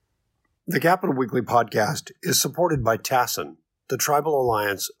The Capital Weekly podcast is supported by TASIN, the Tribal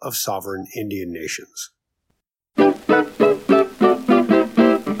Alliance of Sovereign Indian Nations.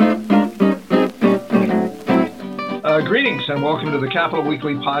 Greetings and welcome to the Capital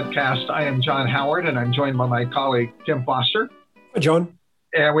Weekly podcast. I am John Howard and I'm joined by my colleague, Tim Foster. Hi, John.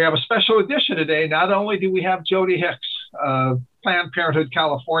 And we have a special edition today. Not only do we have Jody Hicks of Planned Parenthood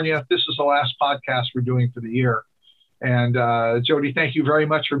California, this is the last podcast we're doing for the year. And Jody, thank you very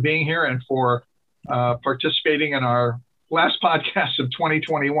much for being here and for participating in our last podcast of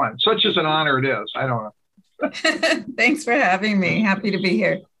 2021. Such as an honor it is. I don't know. Thanks for having me. Happy to be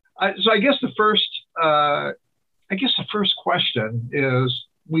here. So I guess the first question is,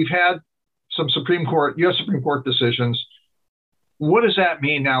 we've had some U.S. Supreme Court decisions. What does that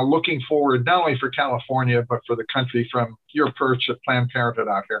mean now looking forward, not only for California, but for the country from your perch at Planned Parenthood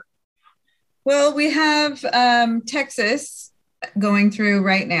out here? Well, we have Texas going through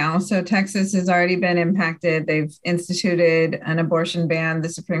right now. So Texas has already been impacted. They've instituted an abortion ban. The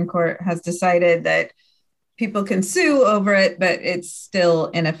Supreme Court has decided that people can sue over it, but it's still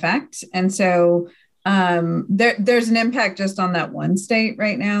in effect. And so there's an impact just on that one state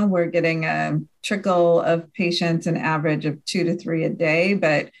right now. We're getting a trickle of patients, an average of 2 to 3 a day,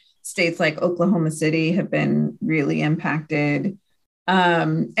 but states like Oklahoma City have been really impacted.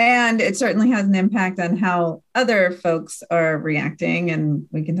 And it certainly has an impact on how other folks are reacting. And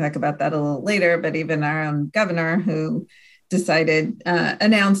we can talk about that a little later, but even our own governor who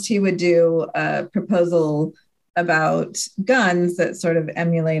announced he would do a proposal about guns that sort of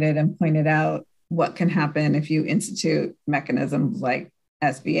emulated and pointed out what can happen if you institute mechanisms like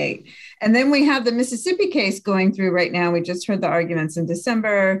SB 8. And then we have the Mississippi case going through right now. We just heard the arguments in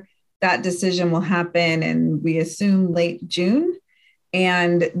December. That decision will happen in, we assume, late June.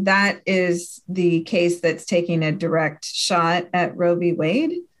 And that is the case that's taking a direct shot at Roe v.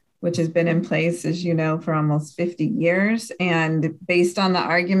 Wade, which has been in place, as you know, for almost 50 years. And based on the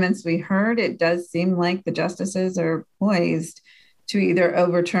arguments we heard, it does seem like the justices are poised to either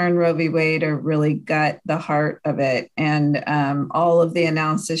overturn Roe v. Wade or really gut the heart of it. And all of the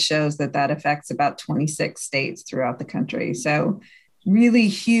analysis shows that affects about 26 states throughout the country. So really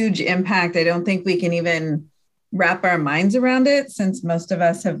huge impact. I don't think we can even wrap our minds around it, since most of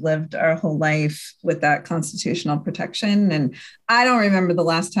us have lived our whole life with that constitutional protection. And I don't remember the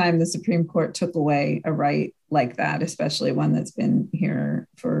last time the Supreme Court took away a right like that, especially one that's been here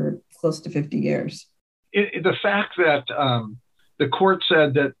for close to 50 years. The fact that the court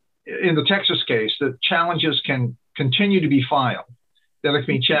said that in the Texas case, that challenges can continue to be filed, that it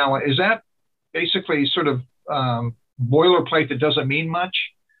can be challenged, is that basically sort of boilerplate that doesn't mean much?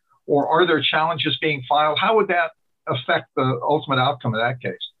 Or are there challenges being filed? How would that affect the ultimate outcome of that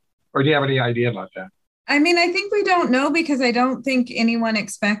case? Or do you have any idea about that? I mean, I think we don't know, because I don't think anyone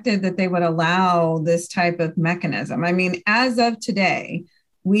expected that they would allow this type of mechanism. I mean, as of today,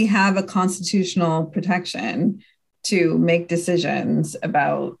 we have a constitutional protection to make decisions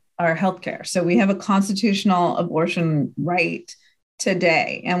about our healthcare. So we have a constitutional abortion right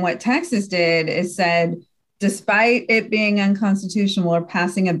today. And what Texas did is said, despite it being unconstitutional, we're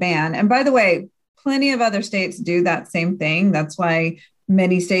passing a ban. And by the way, plenty of other states do that same thing. That's why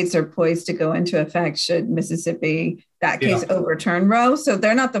many states are poised to go into effect should Mississippi, that case, overturn Roe. So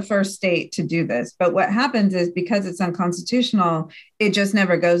they're not the first state to do this. But what happens is, because it's unconstitutional, it just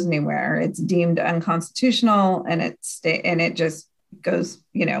never goes anywhere. It's deemed unconstitutional, and it just goes,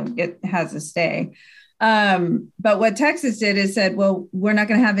 it has a stay. But what Texas did is said, well, we're not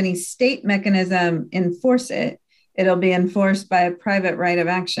going to have any state mechanism enforce it. It'll be enforced by a private right of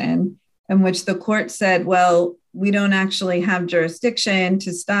action, in which the court said, well, we don't actually have jurisdiction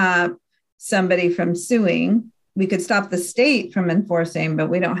to stop somebody from suing. We could stop the state from enforcing, but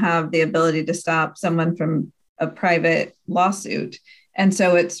we don't have the ability to stop someone from a private lawsuit. And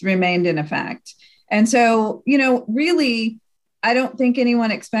so it's remained in effect. And so, really, I don't think anyone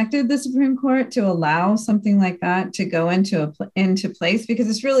expected the Supreme Court to allow something like that to go into place, because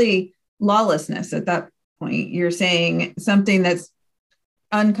it's really lawlessness at that point. You're saying something that's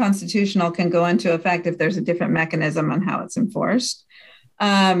unconstitutional can go into effect if there's a different mechanism on how it's enforced.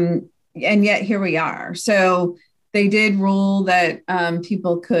 And yet here we are. So they did rule that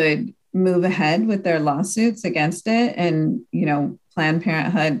people could move ahead with their lawsuits against it. And, Planned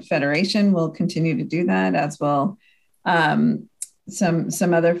Parenthood Federation will continue to do that, as will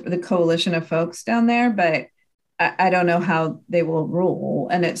the coalition of folks down there, but I don't know how they will rule.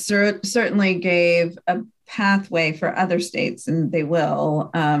 And it certainly gave a pathway for other states, and they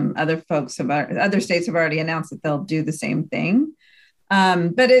will. Other states have already announced that they'll do the same thing.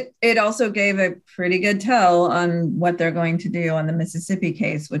 But it also gave a pretty good tell on what they're going to do on the Mississippi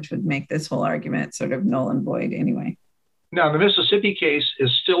case, which would make this whole argument sort of null and void anyway. Now, the Mississippi case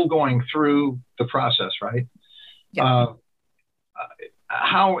is still going through the process, right? Yeah.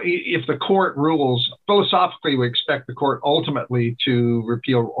 How, if the court rules, philosophically, we expect the court ultimately to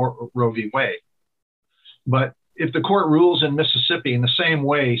repeal Roe v. Wade. But if the court rules in Mississippi in the same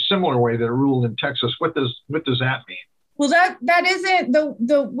way, similar way that it ruled in Texas, what does that mean? Well, that isn't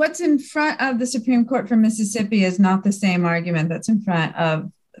the what's in front of the Supreme Court for Mississippi is not the same argument that's in front of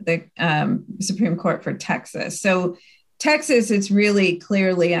the Supreme Court for Texas. So Texas, it's really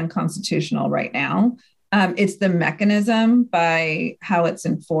clearly unconstitutional right now. It's the mechanism by how it's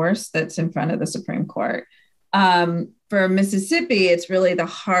enforced that's in front of the Supreme Court. For Mississippi, it's really the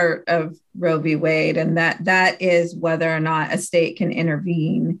heart of Roe v. Wade, and that is whether or not a state can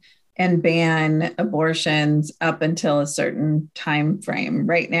intervene and ban abortions up until a certain time frame.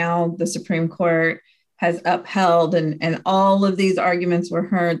 Right now, the Supreme Court has upheld, and all of these arguments were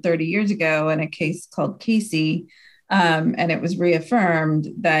heard 30 years ago in a case called Casey. And it was reaffirmed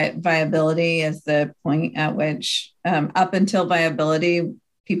that viability is the point at which, up until viability,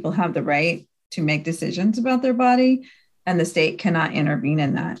 people have the right to make decisions about their body, and the state cannot intervene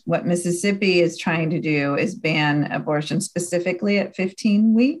in that. What Mississippi is trying to do is ban abortion specifically at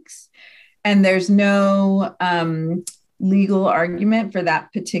 15 weeks. And there's no legal argument for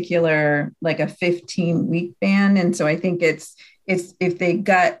that particular, like a 15-week ban. And so I think it's if they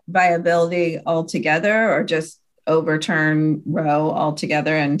gut viability altogether or just overturn Roe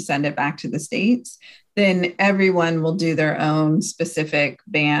altogether and send it back to the states, then everyone will do their own specific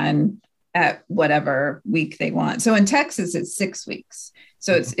ban at whatever week they want. So in Texas, it's 6 weeks.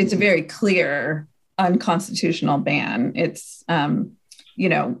 So it's a very clear unconstitutional ban. It's,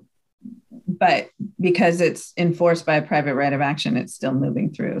 but because it's enforced by a private right of action, it's still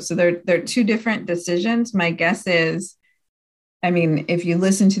moving through. So they're two different decisions. My guess is, if you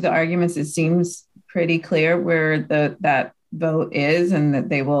listen to the arguments, it seems pretty clear where that vote is, and that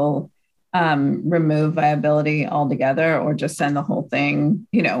they will remove viability altogether or just send the whole thing,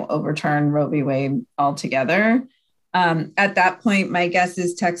 overturn Roe v. Wade altogether. At that point, my guess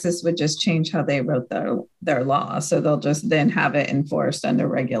is Texas would just change how they wrote their law. So they'll just then have it enforced under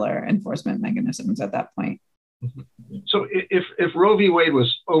regular enforcement mechanisms at that point. So if Roe v. Wade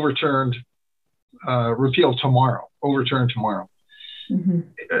was overturned, overturned tomorrow, mm-hmm.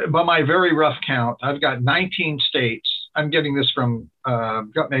 By my very rough count, I've got 19 states. I'm getting this from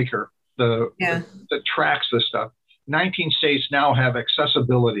Gutmaker, that tracks this stuff. 19 states now have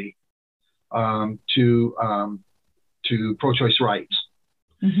accessibility to pro-choice rights.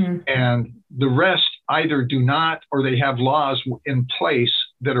 Mm-hmm. And the rest either do not, or they have laws in place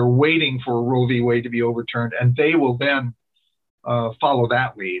that are waiting for Roe v. Wade to be overturned, and they will then follow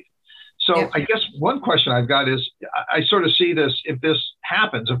that lead. So I guess one question I've got is, I sort of see this, if this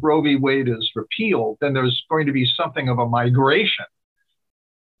happens, if Roe v. Wade is repealed, then there's going to be something of a migration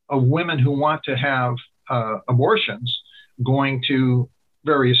of women who want to have abortions going to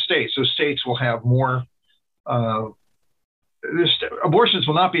various states. So states will have more, abortions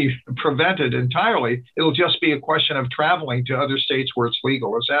will not be prevented entirely. It'll just be a question of traveling to other states where it's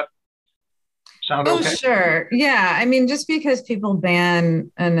legal. Is that sound okay? Oh, sure. Yeah. Just because people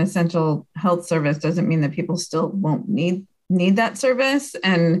ban an essential health service doesn't mean that people still won't need that service.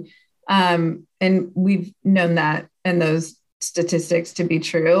 And we've known that and those statistics to be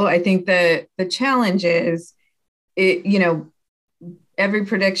true. I think that the challenge is, every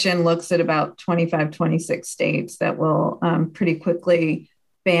prediction looks at about 25, 26 states that will pretty quickly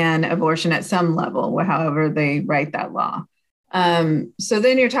ban abortion at some level, however they write that law. So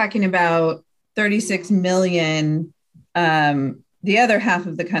then you're talking about 36 million. The other half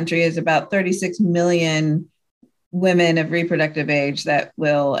of the country is about 36 million women of reproductive age that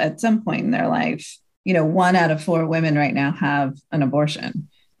will, at some point in their life, 1 out of 4 women right now have an abortion.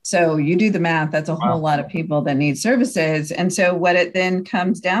 So you do the math, that's a whole lot of people that need services. And so what it then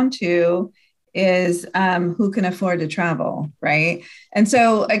comes down to is who can afford to travel, right? And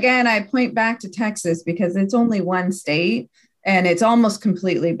so again, I point back to Texas because it's only one state and it's almost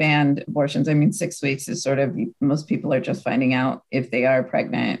completely banned abortions. 6 weeks is sort of, most people are just finding out if they are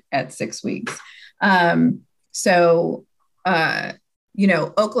pregnant at 6 weeks.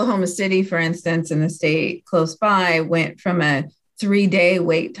 Oklahoma City, for instance, in the state close by, went from a 3-day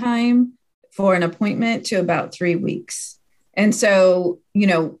wait time for an appointment to about 3 weeks. And so,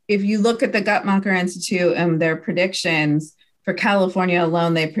 if you look at the Guttmacher Institute and their predictions for California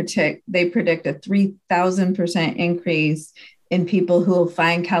alone, they predict a 3,000% increase in people who will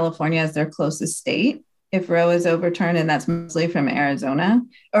find California as their closest state if Roe is overturned, and that's mostly from Arizona,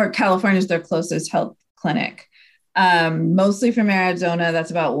 or California is their closest health clinic. Mostly from Arizona,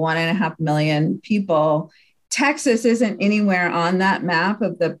 that's about 1.5 million people. Texas isn't anywhere on that map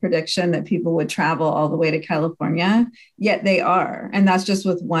of the prediction that people would travel all the way to California, yet they are. And that's just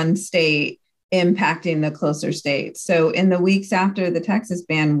with one state impacting the closer states. So in the weeks after the Texas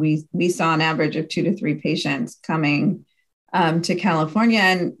ban, we saw an average of 2 to 3 patients coming to California.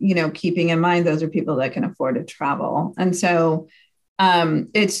 And, keeping in mind, those are people that can afford to travel. And so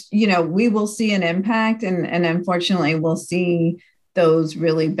it's, we will see an impact, and unfortunately we'll see those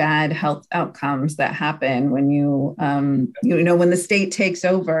really bad health outcomes that happen when when the state takes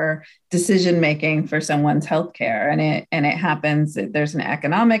over decision-making for someone's healthcare, and it happens, there's an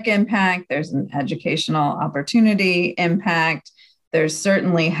economic impact, there's an educational opportunity impact, there's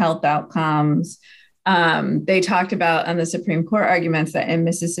certainly health outcomes. They talked about on the Supreme Court arguments that in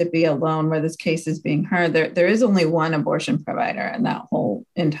Mississippi alone, where this case is being heard, there is only one abortion provider in that whole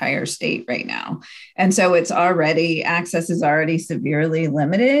entire state right now. And so access is already severely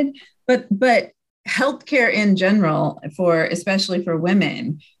limited, but healthcare in general, especially for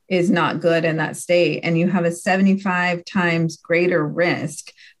women, is not good in that state. And you have a 75 times greater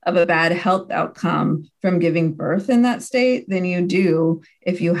risk of a bad health outcome from giving birth in that state than you do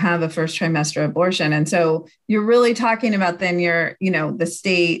if you have a first trimester abortion. And so you're really talking about then the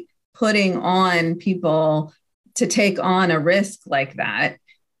state putting on people to take on a risk like that.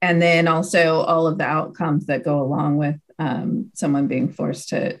 And then also all of the outcomes that go along with someone being forced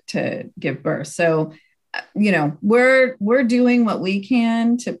to give birth. So we're doing what we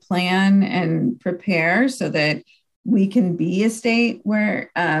can to plan and prepare so that we can be a state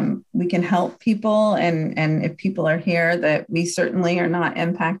where we can help people. And if people are here, that we certainly are not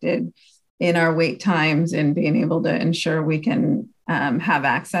impacted in our wait times and being able to ensure we can have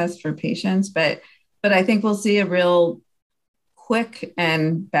access for patients. But I think we'll see a real quick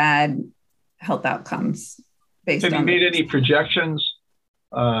and bad health outcomes based on. Have you made any projections?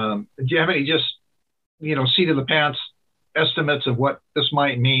 Do you have any seat of the pants estimates of what this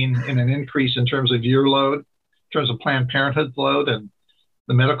might mean in an increase in terms of your load, in terms of Planned Parenthood's load and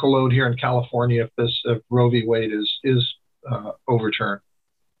the medical load here in California if Roe v. Wade is overturned?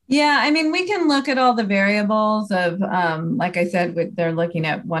 Yeah, I mean, we can look at all the variables of, like I said, they're looking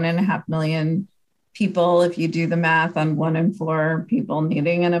at 1.5 million people if you do the math on 1 in 4 people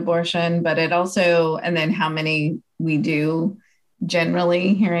needing an abortion, but it also, and then how many we do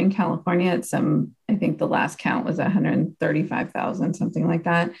generally here in California. I think the last count was 135,000, something like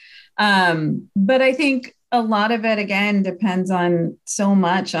that. But I think a lot of it, again, depends on so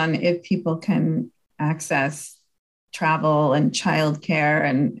much on if people can access travel and childcare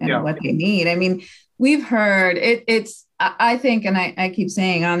and what they need. I mean, we've heard I think, and I keep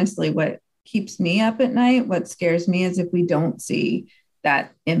saying, honestly, what keeps me up at night, what scares me is if we don't see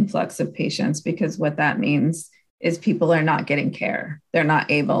that influx of patients, because what that means is people are not getting care. They're not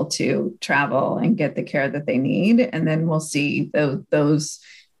able to travel and get the care that they need. And then we'll see those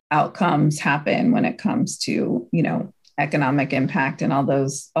outcomes happen when it comes to, economic impact and all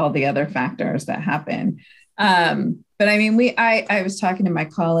the other factors that happen. But I mean, I was talking to my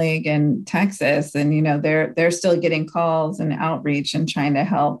colleague in Texas, and, they're still getting calls and outreach and trying to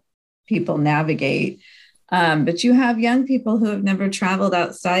help people navigate. But you have young people who have never traveled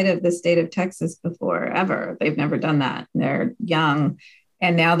outside of the state of Texas before, ever. They've never done that. They're young,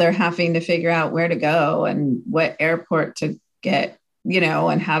 and now they're having to figure out where to go and what airport to get,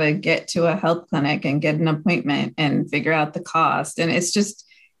 and how to get to a health clinic and get an appointment and figure out the cost. And it's just,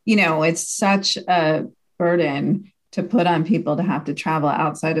 it's such a burden to put on people to have to travel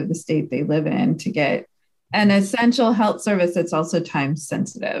outside of the state they live in to get an essential health service that's also time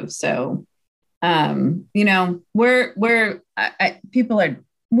sensitive. So we're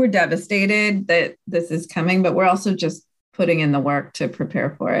devastated that this is coming, but we're also just putting in the work to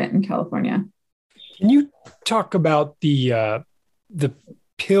prepare for it in California. Can you talk about the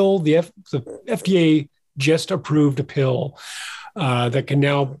pill? The FDA just approved a pill that can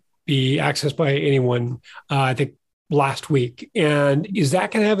now be accessed by anyone, I think last week. And is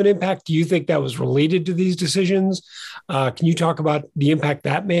that going to have an impact? Do you think that was related to these decisions? Can you talk about the impact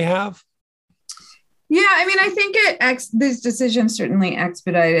that may have? Yeah, I mean, I think these decisions certainly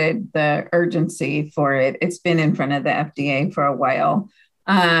expedited the urgency for it. It's been in front of the FDA for a while.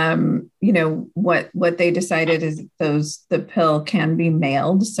 What they decided is the pill can be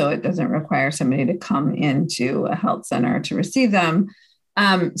mailed, so it doesn't require somebody to come into a health center to receive them.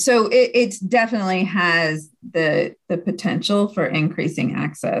 So it definitely has the potential for increasing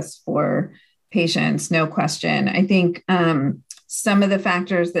access for patients, no question. I think Some of the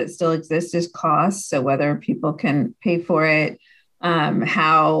factors that still exist is cost. So whether people can pay for it,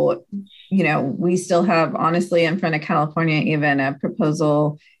 how, we still have, honestly, in front of California, even a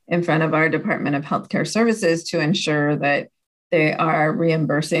proposal in front of our Department of Healthcare Services to ensure that they are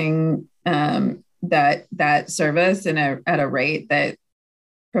reimbursing that service at a rate that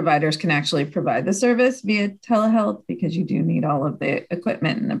providers can actually provide the service via telehealth, because you do need all of the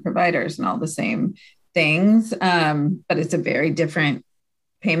equipment and the providers and all the same things. But it's a very different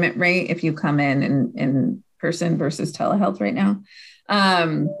payment rate if you come in person versus telehealth right now.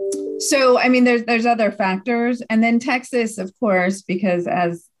 So, I mean, there's other factors. And then Texas, of course, because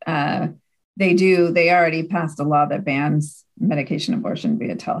as they already passed a law that bans medication abortion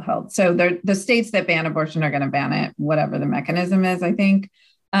via telehealth. So the states that ban abortion are going to ban it, whatever the mechanism is, I think.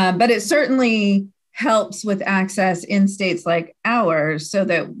 But it certainly helps with access in states like ours so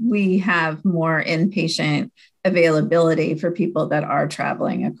that we have more inpatient availability for people that are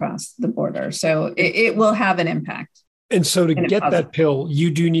traveling across the border. So it will have an impact. And so to get that pill,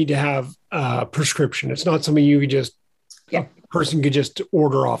 you do need to have a prescription. It's not something you could just, a person could just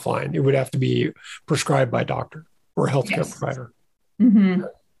order offline. It would have to be prescribed by a doctor or a healthcare provider. Mm-hmm.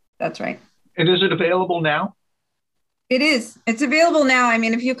 That's right. And is it available now? It is. It's available now. I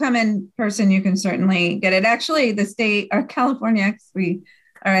mean, if you come in person, you can certainly get it. Actually, the state, California, we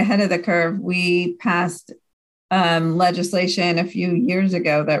are ahead of the curve. We passed legislation a few years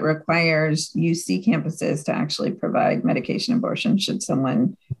ago that requires UC campuses to actually provide medication abortion should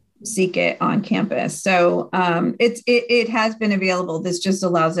someone seek it on campus. So it has been available. This just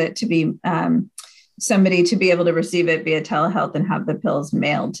allows it to be somebody to be able to receive it via telehealth and have the pills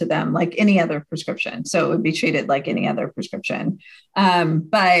mailed to them like any other prescription. So it would be treated like any other prescription.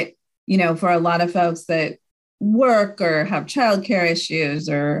 But, for a lot of folks that work or have childcare issues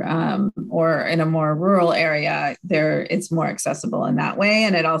or in a more rural area, it's more accessible in that way.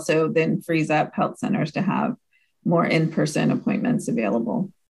 And it also then frees up health centers to have more in-person appointments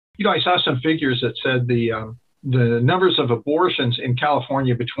available. I saw some figures that said the numbers of abortions in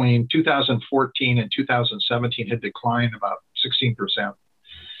California between 2014 and 2017 had declined about 16%.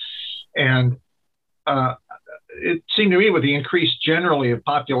 And it seemed to me with the increase generally of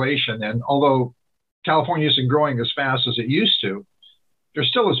population, and although California isn't growing as fast as it used to, there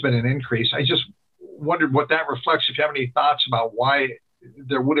still has been an increase. I just wondered what that reflects. If you have any thoughts about why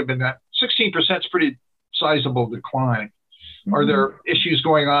there would have been that 16% is pretty sizable decline. Mm-hmm. Are there issues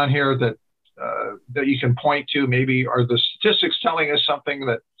going on here that you can point to? Maybe are the statistics telling us something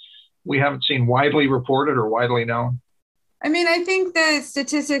that we haven't seen widely reported or widely known? I mean, I think the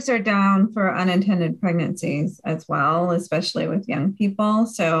statistics are down for unintended pregnancies as well, especially with young people.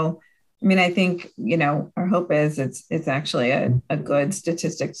 So, I mean, I think, our hope is it's actually a good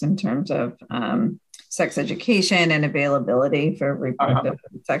statistics in terms of sex education and availability for reproductive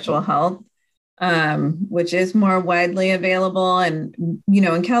sexual health. Which is more widely available. And,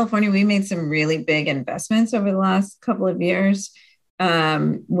 in California, we made some really big investments over the last couple of years,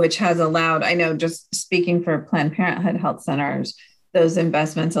 which has allowed, I know just speaking for Planned Parenthood health centers, those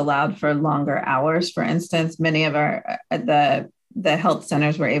investments allowed for longer hours. For instance, many of the health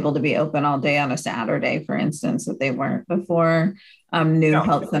centers were able to be open all day on a Saturday, for instance, that they weren't before new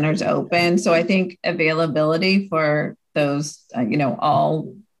health centers open. So I think availability for those,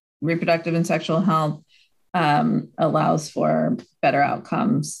 all reproductive and sexual health allows for better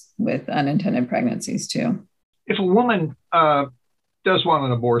outcomes with unintended pregnancies too. If a woman does want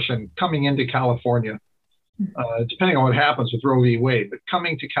an abortion coming into California, depending on what happens with Roe v. Wade, but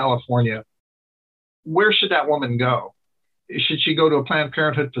coming to California, where should that woman go? Should she go to a Planned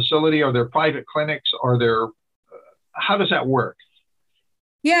Parenthood facility? Are there private clinics? How does that work?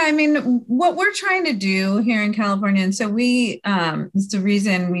 Yeah, I mean, what we're trying to do here in California, and so it's the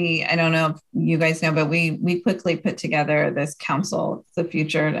reason I don't know if you guys know, but we quickly put together this council, the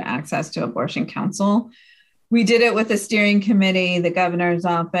Future to Access to Abortion Council. We did it with the steering committee, the governor's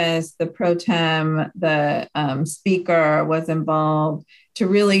office, the pro tem, the speaker was involved to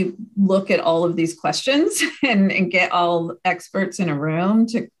really look at all of these questions and get all experts in a room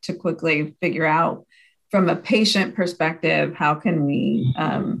to quickly figure out, from a patient perspective, how can we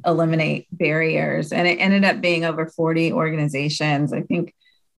eliminate barriers? And it ended up being over 40 organizations. I think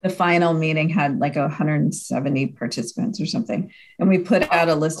the final meeting had like 170 participants or something. And we put out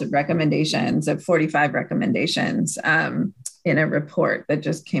a list of recommendations, of 45 recommendations in a report that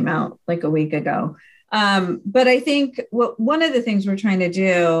just came out like a week ago. But I think one of the things we're trying to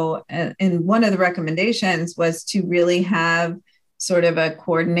do, and one of the recommendations was to really have sort of a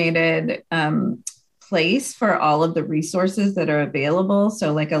coordinated place for all of the resources that are available.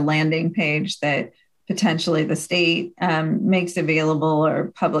 So like a landing page that potentially the state makes available,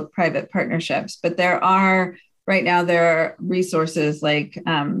 or public-private partnerships. But right now, there are resources like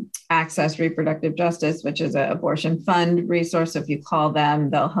Access Reproductive Justice, which is an abortion fund resource. If you call them,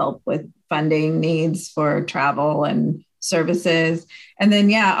 they'll help with funding needs for travel and services. And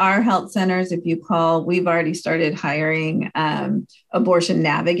then, our health centers, if you call, we've already started hiring abortion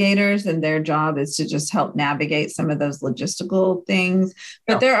navigators, and their job is to just help navigate some of those logistical things.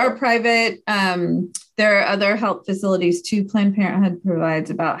 But there are there are other health facilities too. Planned Parenthood provides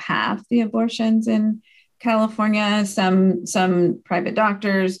about half the abortions in California. Some private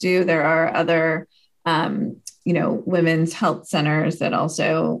doctors do. There are other, women's health centers that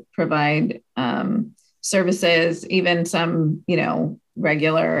also provide services, even some,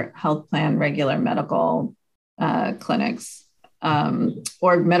 regular health plan, regular medical clinics,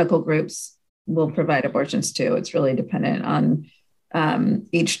 or medical groups will provide abortions too. It's really dependent on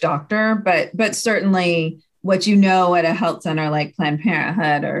each doctor, but certainly what at a health center like Planned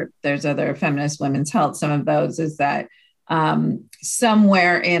Parenthood, or there's other feminist women's health, some of those is that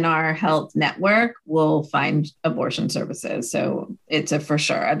somewhere in our health network we'll find abortion services. So it's a for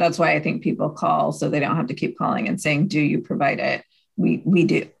sure. That's why I think people call, so they don't have to keep calling and saying, do you provide it? We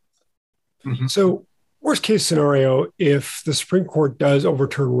do. Mm-hmm. So worst case scenario, if the Supreme Court does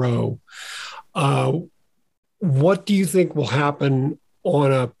overturn Roe, what do you think will happen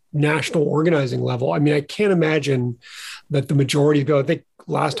on a national organizing level? I mean, I can't imagine that the majority go. I think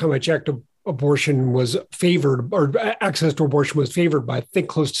last time I checked, abortion was favored, or access to abortion was favored by, I think,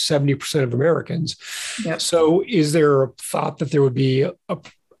 close to 70% of Americans. Yep. So is there a thought that there would be an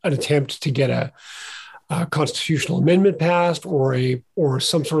attempt to get a constitutional amendment passed, or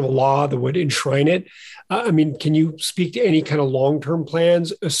some sort of a law that would enshrine it? I mean, can you speak to any kind of long-term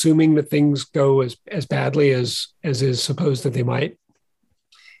plans, assuming that things go as badly as is supposed that they might?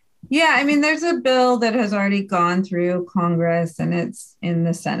 Yeah, I mean, there's a bill that has already gone through Congress and it's in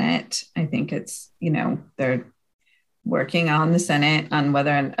the Senate. I think it's, they're working on the Senate on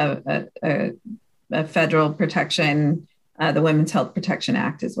whether a federal protection, the Women's Health Protection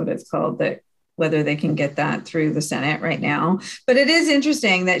Act is what it's called, that whether they can get that through the Senate right now. But it is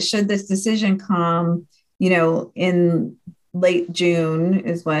interesting that should this decision come, in late June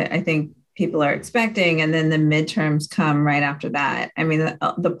is what I think people are expecting, and then the midterms come right after that. I mean,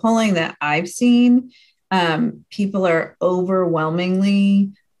 the polling that I've seen, people are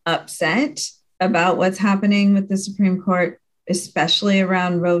overwhelmingly upset about what's happening with the Supreme Court, especially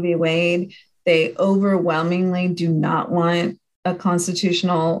around Roe v. Wade. They overwhelmingly do not want a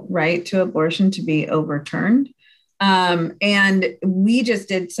constitutional right to abortion to be overturned. And we just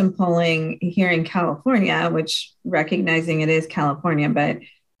did some polling here in California, which, recognizing it is California, but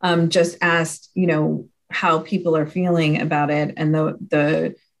just asked, how people are feeling about it. And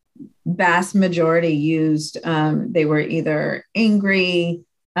the vast majority used, they were either angry,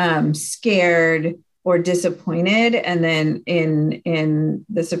 scared, or disappointed. And then in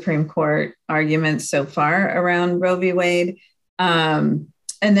the Supreme Court arguments so far around Roe v. Wade.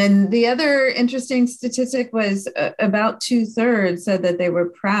 And then the other interesting statistic was about 2/3 said that they were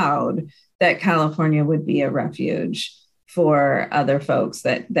proud that California would be a refuge for other folks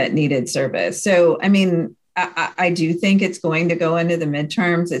that needed service. So, I mean, I do think it's going to go into the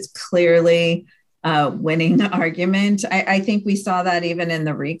midterms. It's clearly a winning argument. I think we saw that even in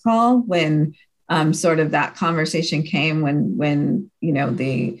the recall when sort of that conversation came when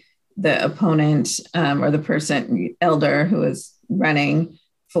the opponent or the person, Elder, who was running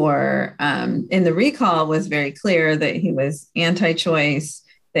for in the recall, was very clear that he was anti-choice,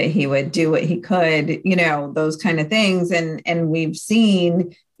 that he would do what he could, those kind of things. And we've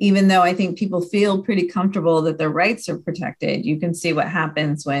seen, even though I think people feel pretty comfortable that their rights are protected, you can see what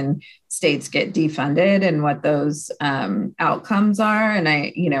happens when states get defunded and what those outcomes are.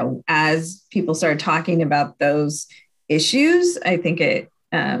 And as people started talking about those issues, I think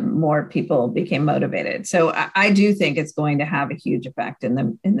more people became motivated. So I do think it's going to have a huge effect in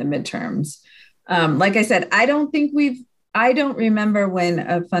the midterms. Like I said, I don't remember when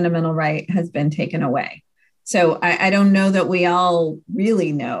a fundamental right has been taken away. So I don't know that we all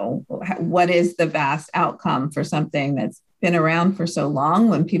really know what is the vast outcome for something that's been around for so long,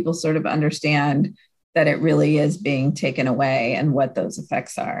 when people sort of understand that it really is being taken away and what those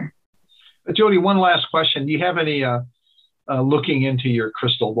effects are. Jody, one last question. Do you have any, looking into your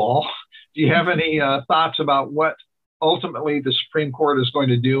crystal ball, do you have any thoughts about what ultimately the Supreme Court is going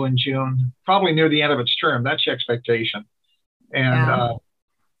to do in June, probably near the end of its term? That's your expectation. And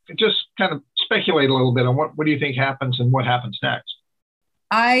just kind of speculate a little bit on what do you think happens and what happens next?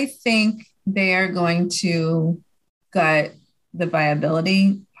 I think they are going to gut the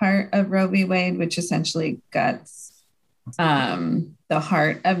viability part of Roe v. Wade, which essentially guts the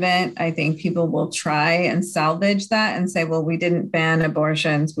heart of it. I think people will try and salvage that and say, well, we didn't ban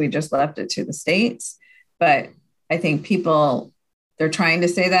abortions, we just left it to the states. But I think they're trying to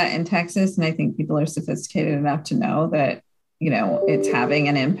say that in Texas, and I think people are sophisticated enough to know that, it's having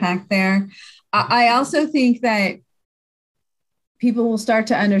an impact there. I also think that people will start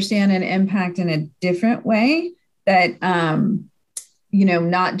to understand an impact in a different way that,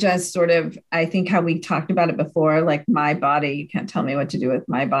 not just sort of, I think how we talked about it before, like my body, you can't tell me what to do with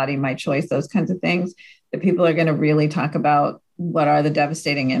my body, my choice, those kinds of things, that people are going to really talk about what are the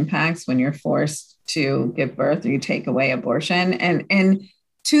devastating impacts when you're forced to give birth or you take away abortion. And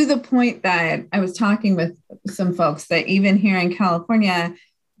to the point that I was talking with some folks that even here in California,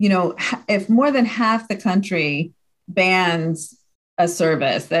 if more than half the country bans a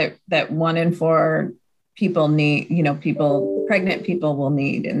service that 1 in 4 people need, pregnant people will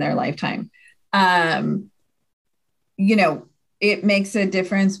need in their lifetime, it makes a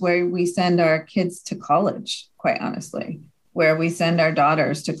difference where we send our kids to college, quite honestly, where we send our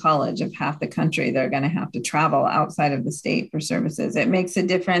daughters to college. If half the country, they're going to have to travel outside of the state for services. It makes a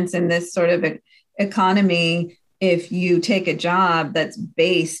difference in this sort of economy if you take a job that's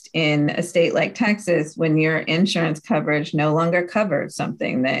based in a state like Texas, when your insurance coverage no longer covers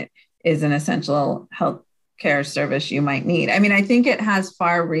something that is an essential health care service you might need. I mean, I think it has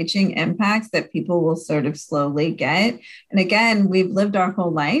far-reaching impacts that people will sort of slowly get. And again, we've lived our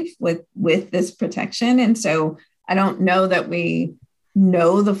whole life with this protection. And so I don't know that we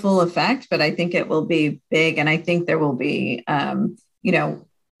know the full effect, but I think it will be big. And I think there will be,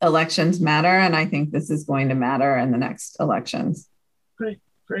 elections matter. And I think this is going to matter in the next elections. Great.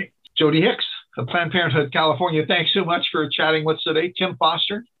 Jody Hicks of Planned Parenthood, California. Thanks so much for chatting with us today. Tim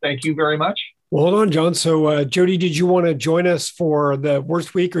Foster, thank you very much. Well, hold on, John. So, Jody, did you want to join us for the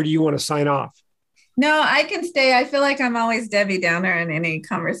worst week, or do you want to sign off? No, I can stay. I feel like I'm always Debbie Downer in any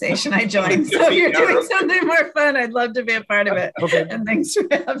conversation I join. So if you're doing something more fun, I'd love to be a part of it. Okay. And thanks for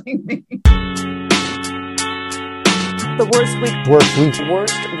having me. The worst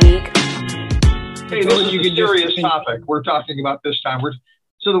week. Hey, this is a serious topic we're talking about this time.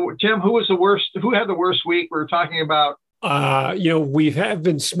 Tim, who was the worst? Who had the worst week? We're talking about. We have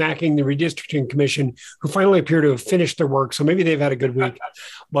been smacking the Redistricting Commission, who finally appear to have finished their work. So maybe they've had a good week.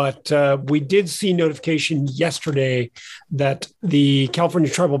 But we did see notification yesterday that the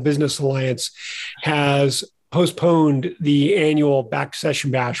California Tribal Business Alliance has postponed the annual Back to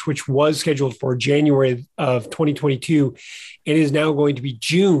Session Bash, which was scheduled for January of 2022. It is now going to be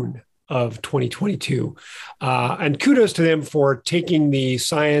June of 2022. And kudos to them for taking the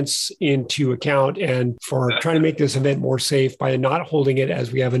science into account and for trying to make this event more safe by not holding it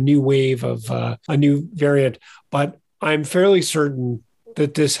as we have a new wave of a new variant. But I'm fairly certain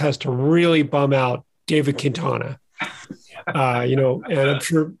that this has to really bum out David Quintana. And I'm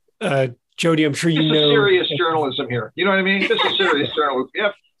sure, Jody, I'm sure you know. This is serious journalism here. You know what I mean? This is serious journalism.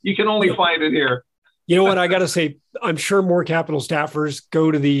 Yep. You can only find it here. You know what? I got to say, I'm sure more Capitol staffers go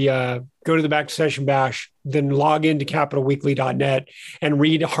to the Back to Session Bash than log into CapitolWeekly.net and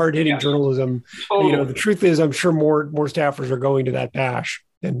read hard-hitting journalism. Totally. The truth is, I'm sure more staffers are going to that bash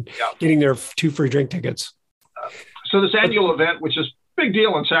and getting their 2 free drink tickets. So this annual event, which is a big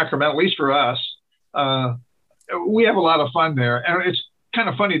deal in Sacramento, at least for us, we have a lot of fun there. And it's kind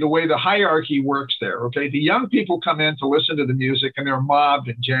of funny the way the hierarchy works there. Okay. The young people come in to listen to the music and they're mobbed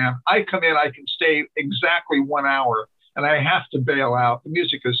and jammed. I come in, I can stay exactly 1 hour and I have to bail out. The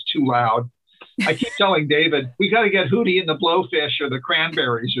music is too loud. I keep telling David, we got to get Hootie and the Blowfish or the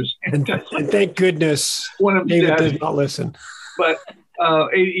Cranberries or something. And thank goodness one of David does not listen. But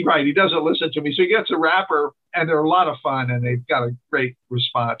he doesn't listen to me. So he gets a rapper and they're a lot of fun and they've got a great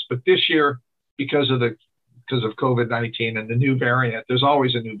response. But this year, because of COVID-19 and the new variant, there's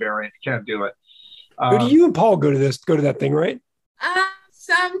always a new variant. You can't do it. Do you and Paul go to that thing, right?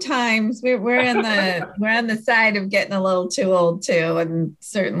 Sometimes we're on the side of getting a little too old too, and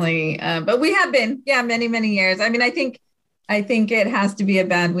certainly, but we have been, many years. I mean, I think it has to be a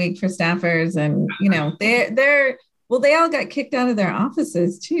bad week for staffers, and they all got kicked out of their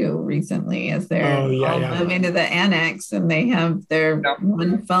offices too recently as they're moving to the annex, and they have their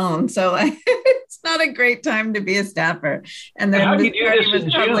one phone. So it's not a great time to be a staffer. And then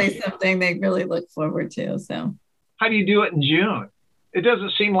it's probably something they really look forward to. So how do you do it in June? It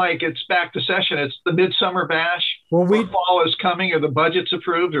doesn't seem like it's back to session. It's the midsummer bash. Well, fall is coming, or the budget's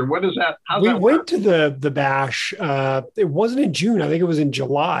approved, or what is that? We went to the bash. It wasn't in June. I think it was in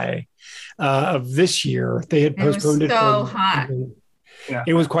July of this year. They had postponed it. So hot. Yeah.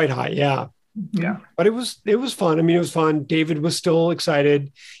 It was quite hot. Yeah. Yeah. But it was fun. I mean, it was fun. David was still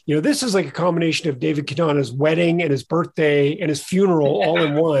excited. You know, this is like a combination of David Quintana's wedding and his birthday and his funeral all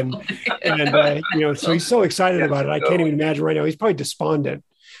in one. And, you know, so he's so excited about it. I can't even imagine right now. He's probably despondent.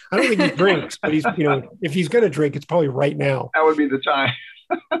 I don't think he drinks, but he's, you know, if he's going to drink, it's probably right now. That would be the time.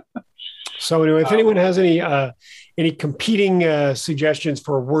 So anyway, if anyone has any competing suggestions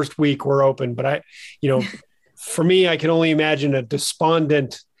for a worst week, we're open. But for me, I can only imagine a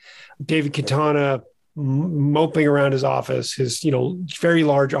despondent David Quintana moping around his office, his, you know, very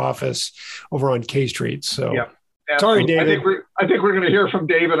large office over on K Street. So yeah, sorry, David. I think we're going to hear from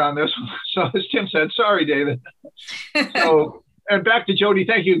David on this. So as Tim said, sorry, David. So, and back to Jody.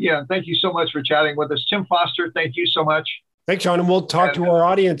 Thank you again. Thank you so much for chatting with us. Tim Foster, thank you so much. Thanks, John. And we'll talk to our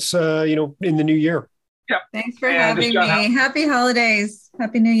audience, you know, in the new year. Yeah. Thanks for having me. Happy holidays.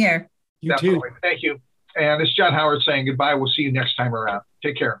 Happy New Year. You too. Thank you. And it's John Howard saying goodbye. We'll see you next time around.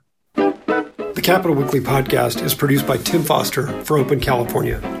 Take care. The Capital Weekly podcast is produced by Tim Foster for Open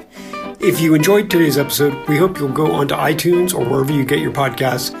California. If you enjoyed today's episode, we hope you'll go onto iTunes or wherever you get your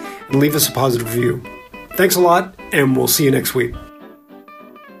podcasts and leave us a positive review. Thanks a lot, and we'll see you next week.